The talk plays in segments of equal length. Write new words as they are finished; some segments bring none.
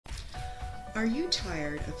Are you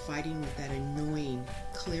tired of fighting with that annoying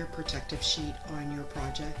clear protective sheet on your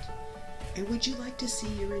project? And would you like to see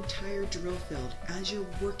your entire drill field as you're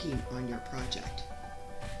working on your project?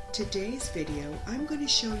 Today's video, I'm going to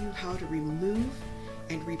show you how to remove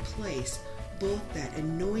and replace both that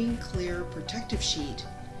annoying clear protective sheet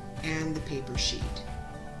and the paper sheet.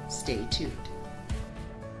 Stay tuned.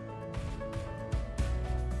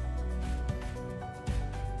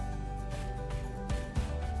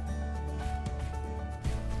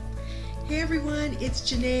 Hey everyone, it's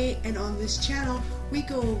Janae, and on this channel we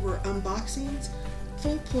go over unboxings,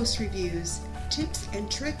 full post reviews, tips and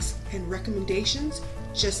tricks, and recommendations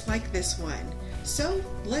just like this one. So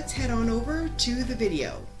let's head on over to the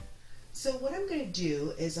video. So what I'm going to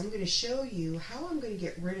do is I'm going to show you how I'm going to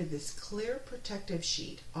get rid of this clear protective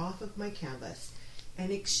sheet off of my canvas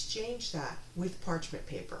and exchange that with parchment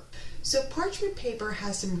paper. So parchment paper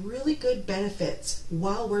has some really good benefits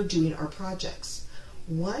while we're doing our projects.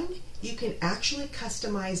 One, you can actually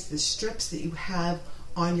customize the strips that you have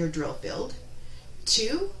on your drill field.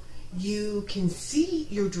 Two, you can see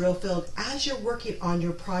your drill field as you're working on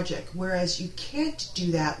your project, whereas you can't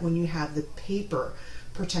do that when you have the paper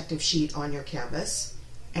protective sheet on your canvas.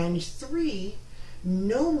 And three,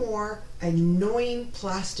 no more annoying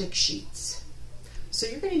plastic sheets. So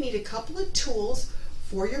you're going to need a couple of tools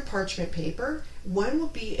for your parchment paper. One will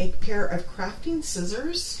be a pair of crafting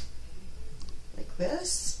scissors, like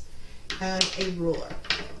this, and a ruler.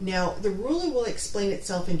 Now the ruler will explain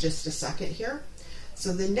itself in just a second here.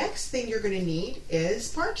 So the next thing you're going to need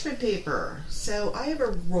is parchment paper. So I have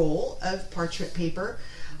a roll of parchment paper.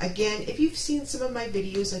 Again, if you've seen some of my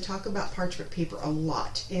videos, I talk about parchment paper a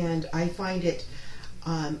lot, and I find it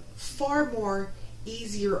far more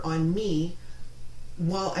easier on me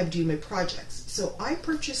while I'm doing my projects. So I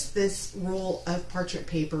purchased this roll of parchment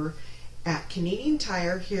paper at Canadian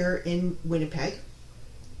Tire here in Winnipeg,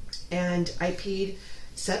 and I paid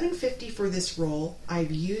 $7.50 for this roll.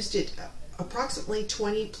 I've used it approximately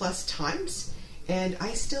 20 plus times, and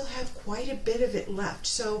I still have quite a bit of it left.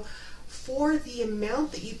 So for the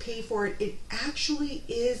amount that you pay for it, it actually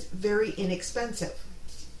is very inexpensive.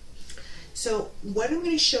 So what I'm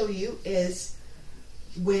going to show you is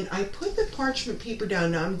when I put the parchment paper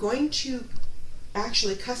down. Now I'm going to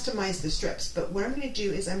actually customize the strips, but what I'm going to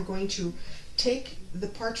do is I'm going to take the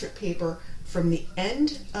parchment paper from the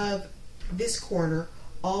end of this corner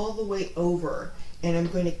all the way over, and I'm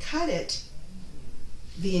going to cut it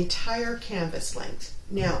the entire canvas length.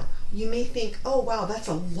 Now you may think, oh wow, that's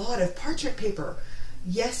a lot of parchment paper.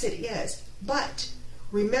 Yes, it is, but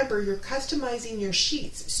remember, you're customizing your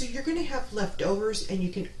sheets, so you're going to have leftovers, and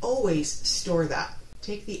you can always store that.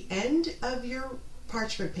 Take the end of your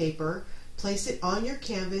parchment paper, place it on your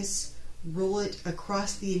canvas, roll it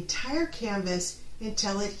across the entire canvas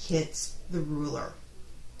until it hits the ruler.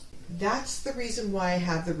 That's the reason why I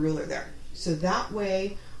have the ruler there. So that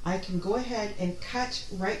way I can go ahead and cut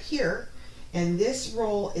right here, and this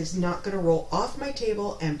roll is not going to roll off my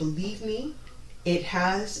table, and believe me, it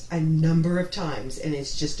has a number of times, and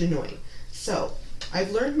it's just annoying. So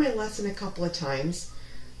I've learned my lesson a couple of times.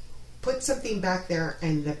 Put something back there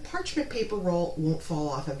and the parchment paper roll won't fall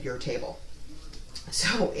off of your table.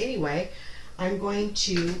 So anyway, I'm going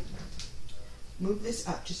to move this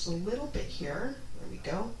up just a little bit here. There we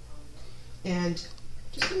go. And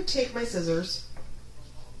just going to take my scissors,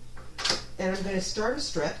 and I'm going to start a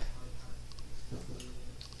strip.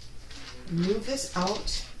 Move this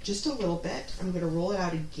out just a little bit. I'm going to roll it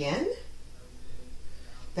out again.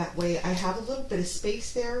 That way I have a little bit of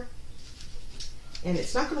space there, and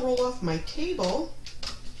it's not going to roll off my table.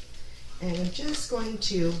 And I'm just going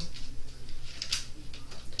to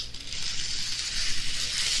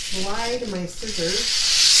slide my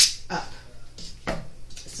scissors up.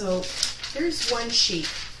 So here's one sheet.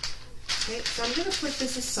 Okay, so I'm going to put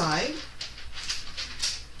this aside.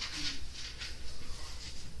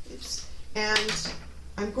 Oops. And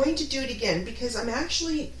I'm going to do it again because I'm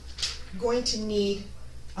actually going to need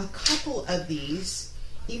a couple of these.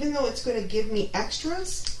 Even though it's going to give me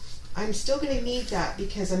extras, I'm still going to need that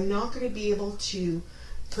because I'm not going to be able to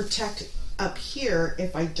protect up here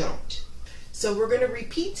if I don't. So we're going to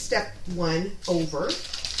repeat step one over.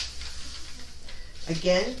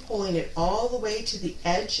 Again, pulling it all the way to the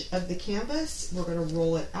edge of the canvas. We're going to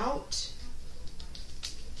roll it out.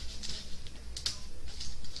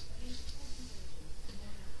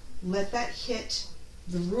 Let that hit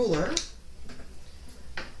the ruler.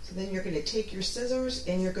 So then you're going to take your scissors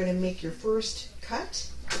and you're going to make your first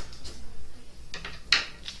cut.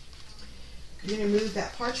 You're going to move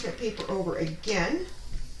that parchment paper over again.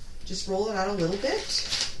 Just roll it out a little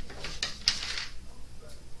bit.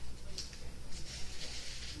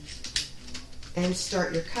 and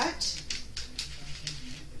start your cut.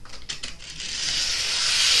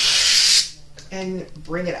 And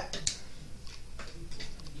bring it up.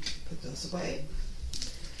 Put those away.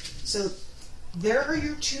 So there are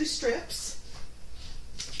your 2 strips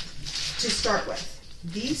to start with.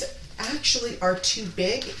 These actually are too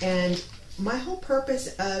big, and my whole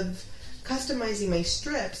purpose of customizing my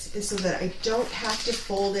strips is so that I don't have to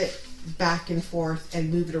fold it back and forth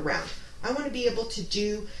and move it around. I want to be able to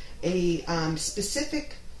do a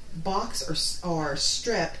specific box or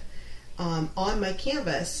strip on my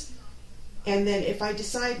canvas, and then if I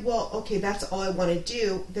decide, well, okay, that's all I want to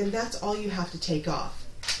do, then that's all you have to take off.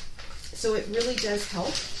 So it really does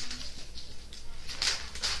help.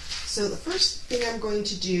 So the first thing I'm going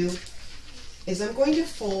to do is I'm going to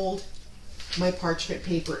fold my parchment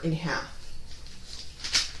paper in half.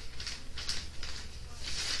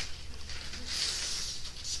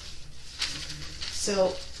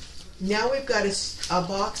 So now we've got a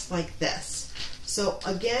box like this. So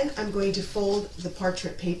again, I'm going to fold the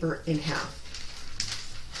parchment paper in half.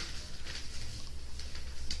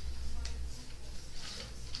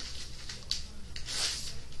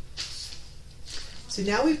 So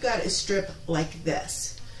now we've got a strip like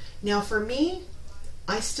this. Now for me,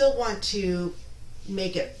 I still want to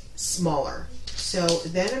make it smaller. So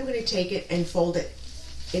then I'm going to take it and fold it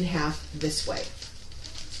in half this way.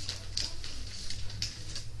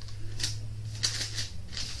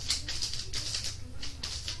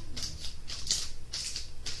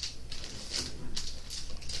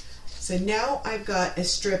 So now I've got a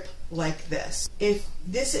strip like this. If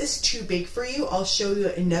this is too big for you, I'll show you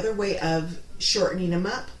another way of shortening them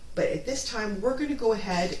up. But at this time, we're going to go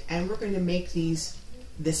ahead and we're going to make these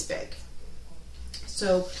this big.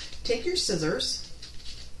 So take your scissors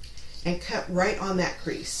and cut right on that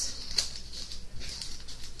crease.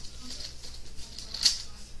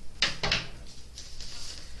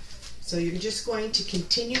 So you're just going to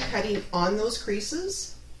continue cutting on those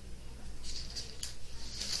creases.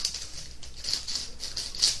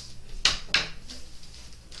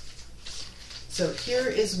 So here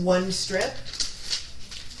is one strip.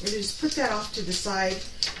 We're going to just put that off to the side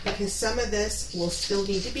because some of this will still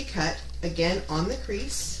need to be cut, again, on the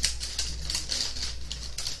crease.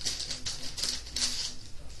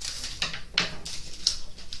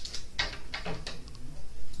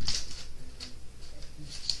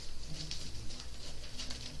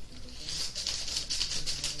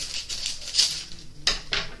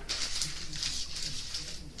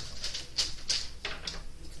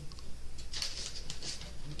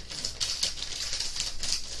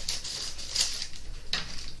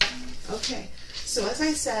 Okay, so as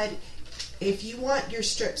I said, if you want your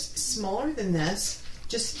strips smaller than this,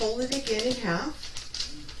 just fold it again in half.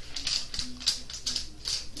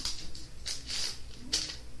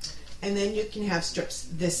 And then you can have strips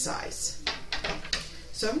this size.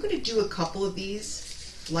 So I'm going to do a couple of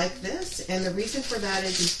these like this, and the reason for that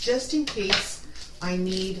is just in case I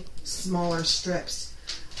need smaller strips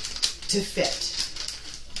to fit.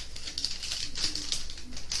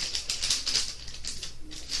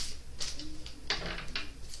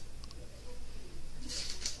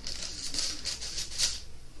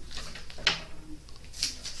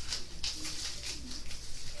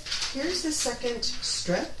 Here's the second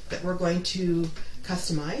strip that we're going to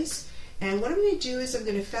customize. And what I'm going to do is I'm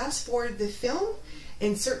going to fast forward the film,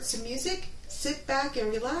 insert some music, sit back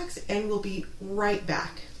and relax, and we'll be right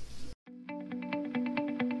back.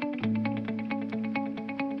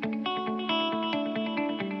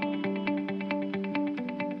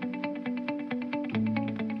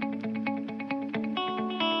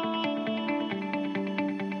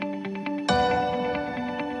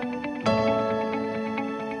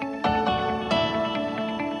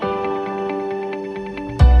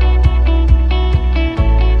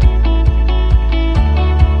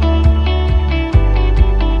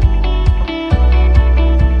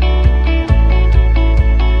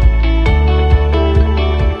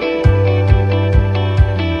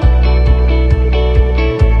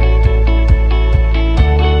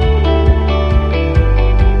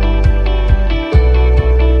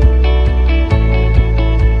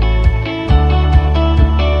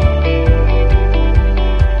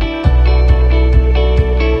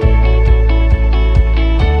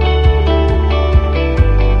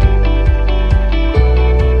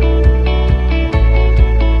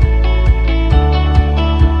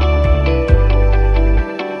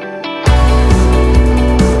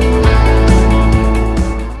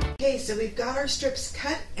 Our strips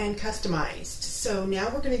cut and customized. So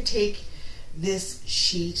now we're going to take this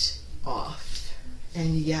sheet off.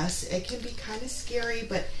 And yes, it can be kind of scary,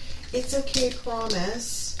 but it's okay, I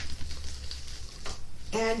promise.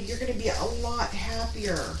 and you're going to be a lot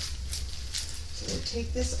happier. So I'm going to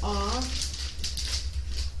take this off.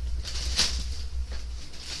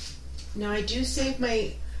 Now I do save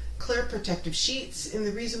my clear protective sheets, and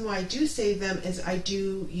the reason why I do save them is I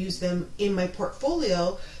do use them in my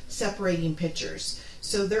portfolio separating pictures.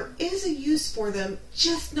 So there is a use for them,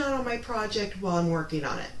 just not on my project while I'm working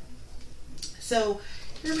on it. So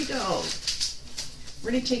here we go.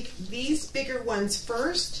 We're going to take these bigger ones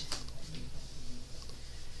first.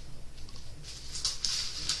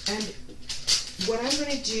 And what I'm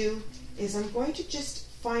going to do is I'm going to just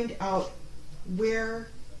find out where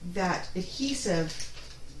that adhesive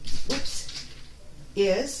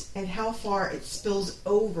is and how far it spills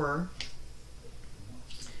over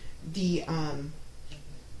the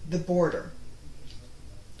border.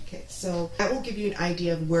 Okay, so that will give you an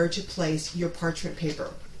idea of where to place your parchment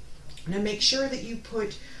paper. Now make sure that you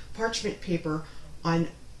put parchment paper on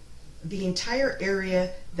the entire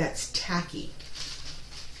area that's tacky.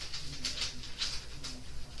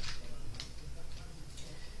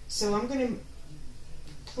 So I'm going to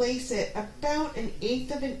place it about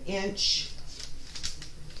 1/8 of an inch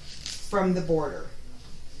from the border.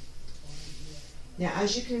 Now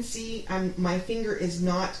as you can see, my finger is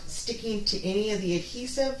not sticking to any of the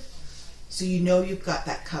adhesive, so you know you've got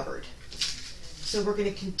that covered. So we're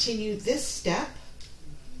going to continue this step.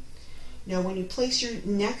 Now when you place your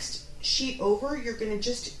next sheet over, you're going to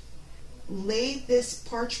just lay this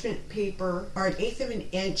parchment paper, or 1/8 of an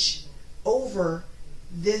inch, over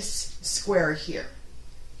this square here.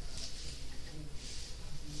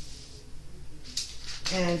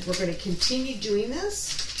 And we're going to continue doing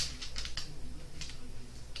this,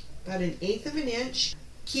 about 1/8 of an inch.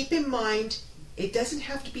 Keep in mind, it doesn't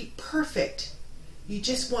have to be perfect. You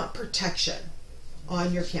just want protection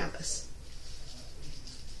on your canvas.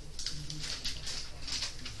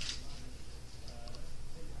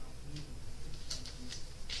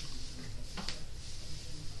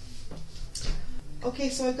 Okay,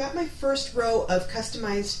 so I've got my first row of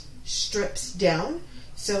customized strips down.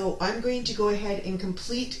 So I'm going to go ahead and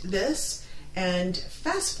complete this and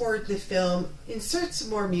fast forward the film, insert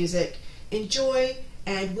some more music, enjoy,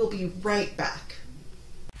 and we'll be right back.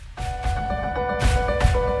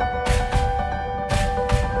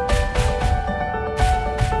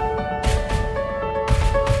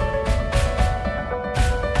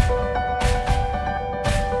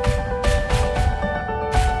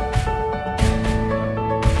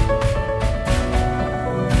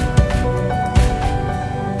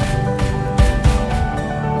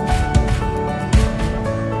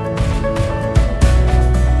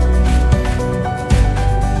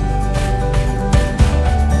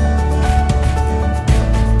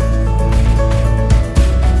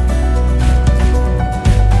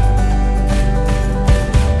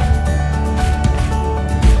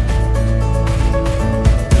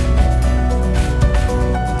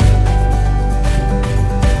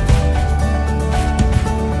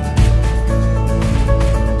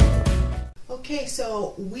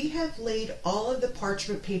 So we have laid all of the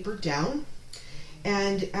parchment paper down,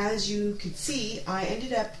 and as you can see, I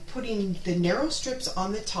ended up putting the narrow strips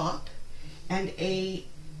on the top and a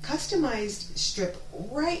customized strip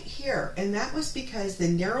right here, and that was because the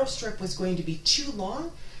narrow strip was going to be too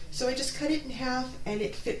long, so I just cut it in half and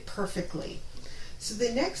it fit perfectly. So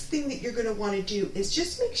the next thing that you're going to want to do is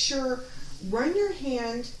just make sure, run your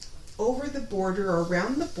hand over the border or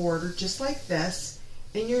around the border just like this,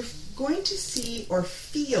 and you're going to see or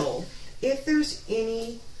feel if there's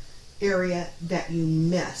any area that you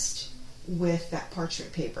missed with that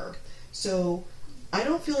parchment paper. So I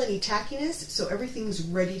don't feel any tackiness, so everything's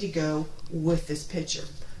ready to go with this picture.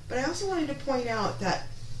 But I also wanted to point out that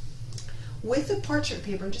with the parchment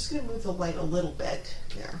paper, I'm just going to move the light a little bit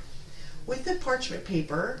there. With the parchment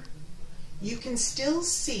paper, you can still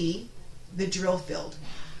see the drill field,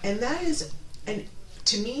 and that is,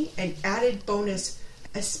 to me, an added bonus,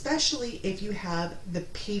 especially if you have the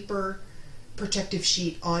paper protective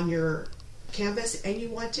sheet on your canvas and you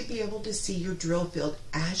want to be able to see your drill field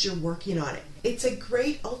as you're working on it. It's a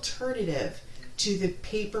great alternative to the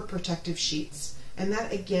paper protective sheets, and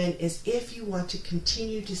that again is if you want to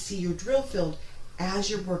continue to see your drill field as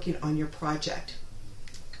you're working on your project.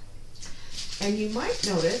 And you might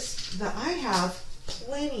notice that I have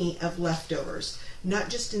plenty of leftovers, not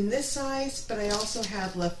just in this size, but I also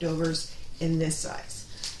have leftovers in this size.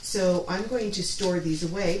 So I'm going to store these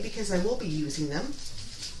away because I will be using them.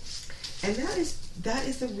 And that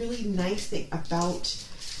is the really nice thing about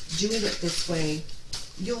doing it this way.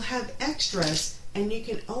 You'll have extras and you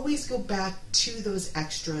can always go back to those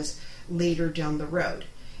extras later down the road.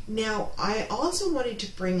 Now, I also wanted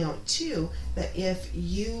to bring out too that if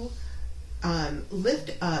you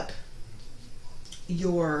lift up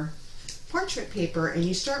your parchment paper and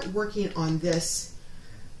you start working on this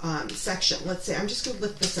section, let's say I'm just going to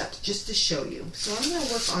lift this up just to show you. So I'm going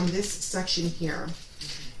to work on this section here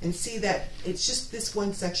and see that it's just this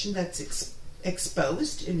one section that's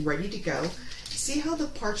exposed and ready to go. See how the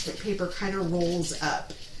parchment paper kind of rolls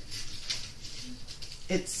up.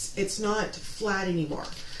 It's not flat anymore.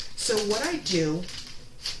 So what I do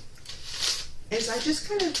is I just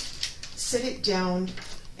kind of sit it down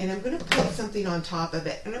and I'm going to put something on top of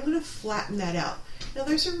it and I'm going to flatten that out. Now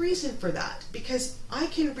there's a reason for that, because I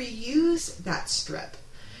can reuse that strip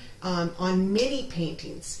on many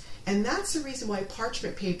paintings, and that's the reason why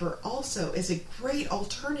parchment paper also is a great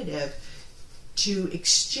alternative to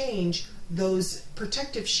exchange those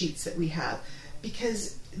protective sheets that we have,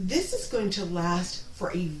 because this is going to last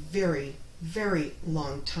for a very, very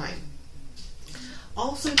long time.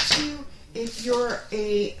 Also too, if you're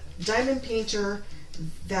a diamond painter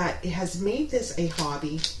that has made this a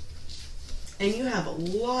hobby and you have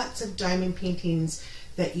lots of diamond paintings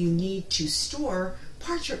that you need to store,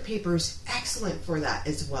 parchment paper is excellent for that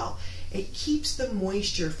as well. It keeps the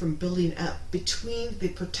moisture from building up between the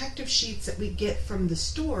protective sheets that we get from the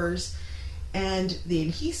stores and the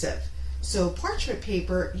adhesive. So parchment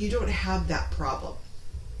paper, you don't have that problem.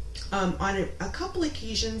 On a couple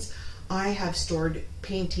occasions, I have stored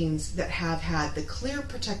paintings that have had the clear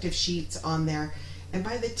protective sheets on there, and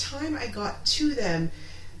by the time I got to them,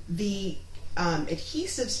 the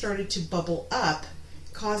adhesive started to bubble up,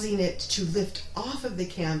 causing it to lift off of the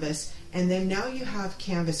canvas, and then now you have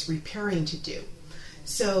canvas repairing to do.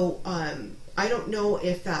 So I don't know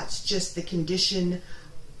if that's just the condition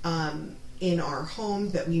in our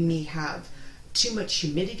home, that we may have too much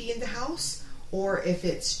humidity in the house, or if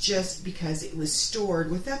it's just because it was stored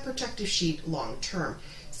with that protective sheet long term.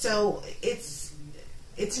 So it's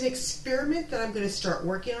an experiment that I'm going to start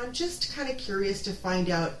working on, just kind of curious to find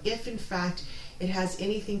out if in fact it has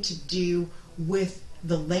anything to do with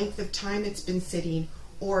the length of time it's been sitting,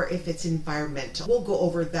 or if it's environmental. We'll go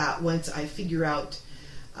over that once I figure out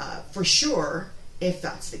for sure if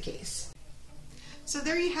that's the case. So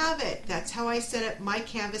there you have it. That's how I set up my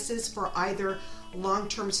canvases for either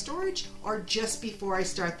long-term storage or just before I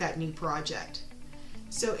start that new project.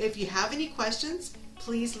 So if you have any questions,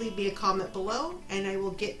 please leave me a comment below and I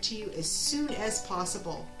will get to you as soon as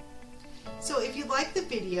possible. So if you like the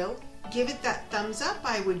video, give it that thumbs up.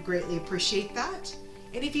 I would greatly appreciate that.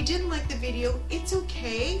 And if you didn't like the video, it's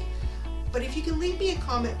okay. But if you can leave me a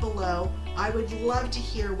comment below, I would love to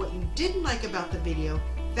hear what you didn't like about the video.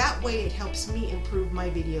 That way it helps me improve my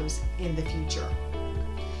videos in the future.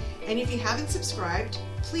 And if you haven't subscribed,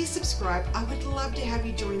 please subscribe. I would love to have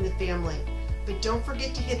you join the family. But don't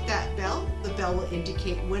forget to hit that bell. The bell will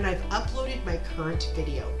indicate when I've uploaded my current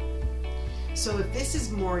video. So if this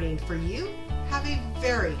is morning for you, have a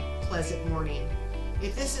very pleasant morning.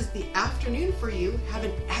 If this is the afternoon for you, have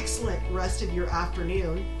an excellent rest of your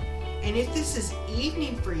afternoon. And if this is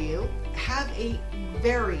evening for you, have a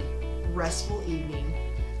very restful evening.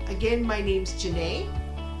 Again, my name's Janae,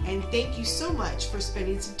 and thank you so much for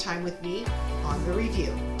spending some time with me on the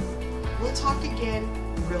review. We'll talk again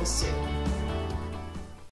real soon.